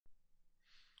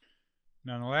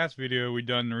Now in the last video we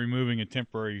done removing of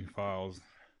temporary files.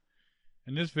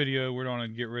 In this video we're going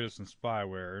to get rid of some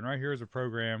spyware. And right here is a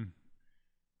program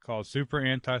called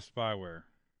Superantispyware.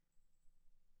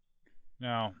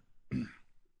 Now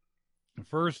the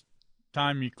first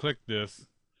time you click this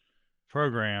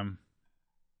program,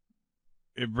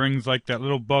 it brings like that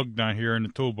little bug down here in the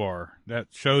toolbar that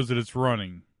shows that it's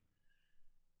running.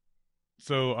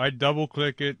 So I double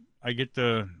click it, I get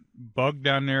the bug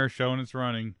down there showing it's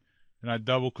running, and I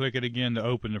double click it again to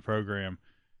open the program.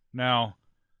 Now,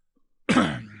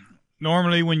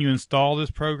 normally when you install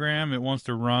this program, it wants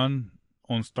to run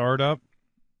on startup.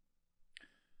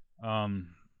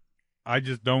 I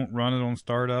just don't run it on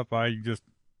startup. I just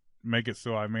make it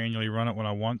so I manually run it when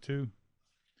I want to.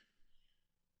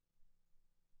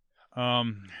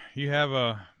 You have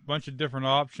a bunch of different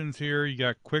options here. You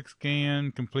got quick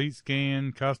scan, complete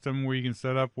scan, custom, where you can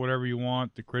set up whatever you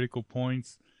want, the critical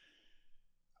points.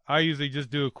 I usually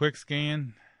just do a quick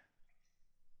scan.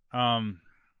 Over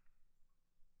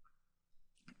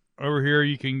here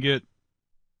you can get,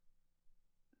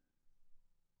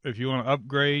 if you want to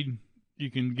upgrade,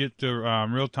 you can get to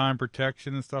real-time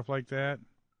protection and stuff like that.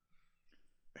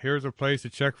 Here's a place to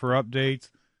check for updates.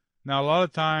 Now a lot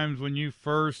of times when you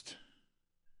first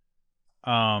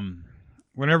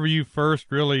whenever you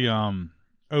first really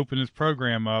open this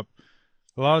program up,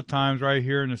 a lot of times right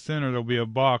here in the center there'll be a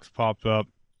box popped up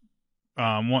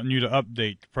wanting you to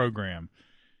update the program.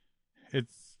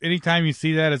 It's anytime you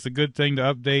see that, it's a good thing to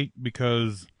update,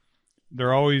 because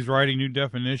they're always writing new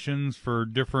definitions for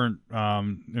different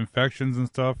infections and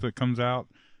stuff that comes out.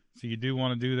 So you do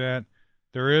want to do that.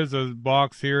 There is a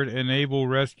box here to enable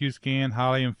rescue scan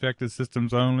highly infected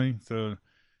systems only. So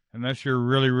unless you're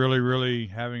really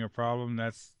having a problem,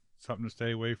 that's something to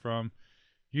stay away from.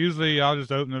 Usually I'll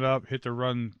just open it up, hit the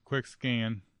run quick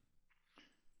scan,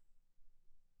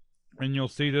 and you'll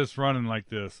see this running like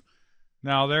this.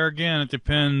 Now there again, it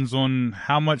depends on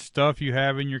how much stuff you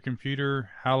have in your computer,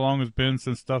 how long it's been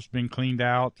since stuff's been cleaned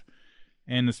out,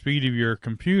 and the speed of your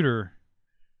computer,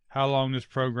 how long this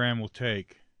program will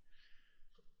take.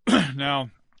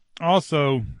 Now,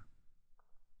 also,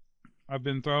 I've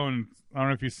been throwing, I don't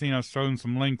know if you've seen, I've thrown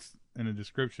some links in the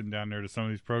description down there to some of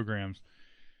these programs.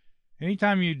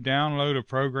 Anytime you download a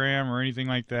program or anything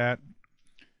like that,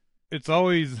 it's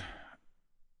always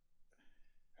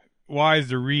wise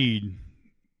to read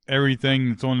everything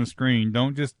that's on the screen.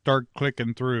 Don't just start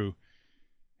clicking through.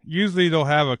 Usually they'll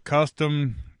have a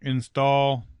custom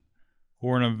install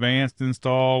or an advanced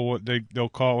install, what they'll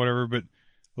call it, whatever, but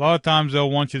a lot of times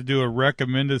they'll want you to do a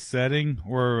recommended setting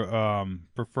or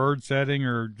preferred setting,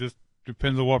 or just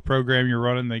depends on what program you're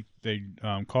running. They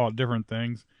call it different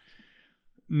things.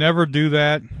 Never do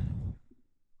that.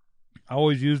 I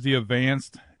always use the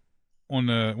advanced on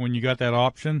the when you got that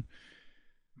option.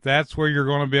 That's where you're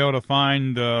going to be able to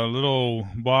find little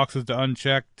boxes to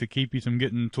uncheck to keep you from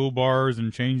getting toolbars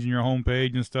and changing your home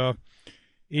page and stuff.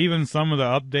 Even some of the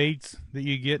updates that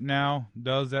you get now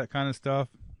does that kind of stuff.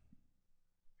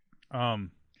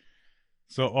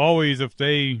 So always, if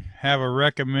they have a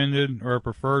recommended or a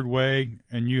preferred way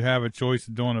and you have a choice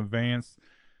of doing advanced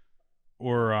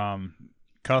or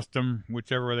custom,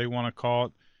 whichever they want to call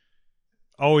it,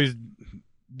 always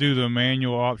do the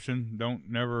manual option. Don't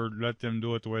never let them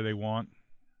do it the way they want.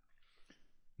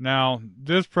 Now,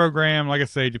 this program, like I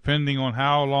say, depending on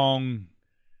how long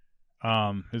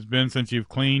it's been since you've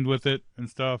cleaned with it and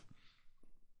stuff,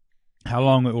 how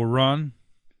long it will run.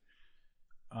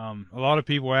 A lot of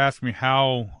people ask me,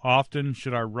 how often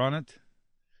should I run it?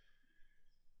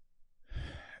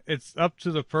 It's up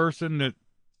to the person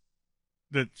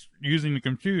that's using the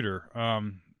computer.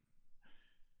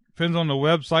 Depends on the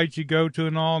website you go to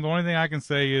and all. The only thing I can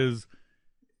say is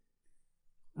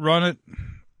run it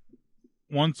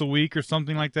once a week or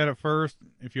something like that at first.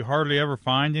 If you hardly ever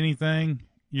find anything,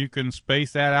 you can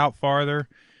space that out farther.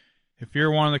 If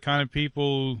you're one of the kind of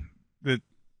people that,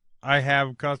 I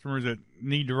have customers that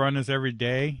need to run this every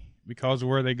day because of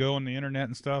where they go on the internet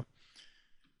and stuff.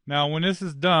 Now, when this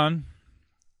is done,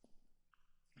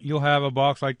 you'll have a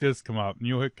box like this come up, and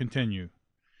you'll hit continue.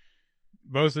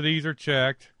 Both of these are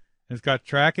checked. It's got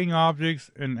tracking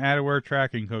objects and adware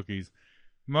tracking cookies.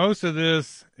 Most of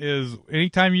this is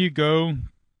anytime you go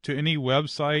to any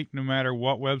website, no matter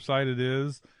what website it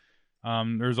is,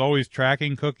 there's always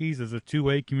tracking cookies as a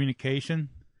two-way communication.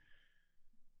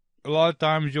 A lot of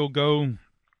times you'll go,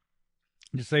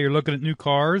 just say you're looking at new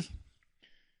cars,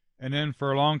 and then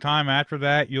for a long time after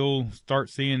that, you'll start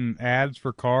seeing ads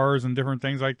for cars and different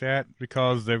things like that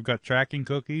because they've got tracking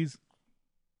cookies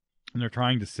and they're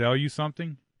trying to sell you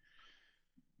something.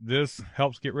 This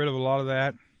helps get rid of a lot of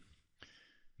that.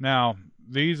 Now,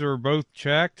 these are both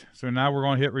checked. So now we're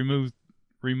going to hit remove,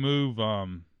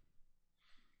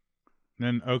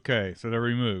 then okay, so they're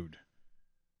removed.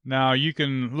 Now you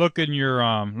can look in your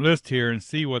list here and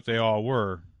see what they all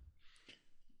were.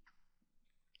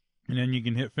 And then you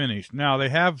can hit finish. Now they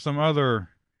have some other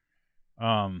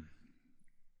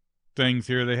things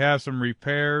here. They have some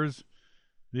repairs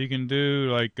that you can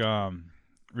do, like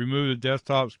remove the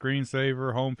desktop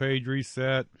screensaver, homepage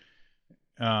reset.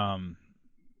 There's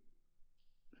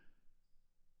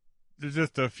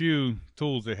just a few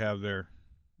tools they have there.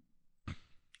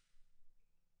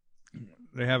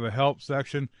 They have a help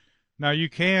section. Now you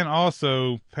can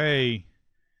also pay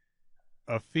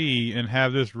a fee and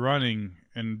have this running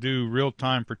and do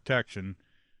real-time protection.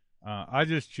 I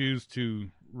just choose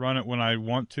to run it when I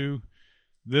want to.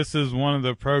 This is one of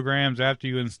the programs after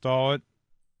you install it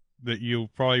that you'll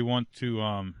probably want to,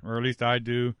 or at least I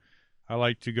do. I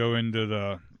like to go into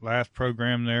the last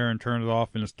program there and turn it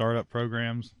off in the startup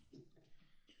programs.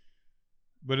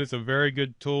 But it's a very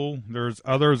good tool. There's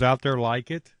others out there like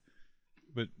it,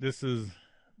 but this is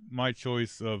my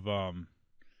choice of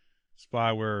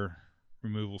spyware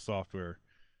removal software.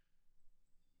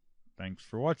 Thanks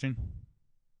for watching.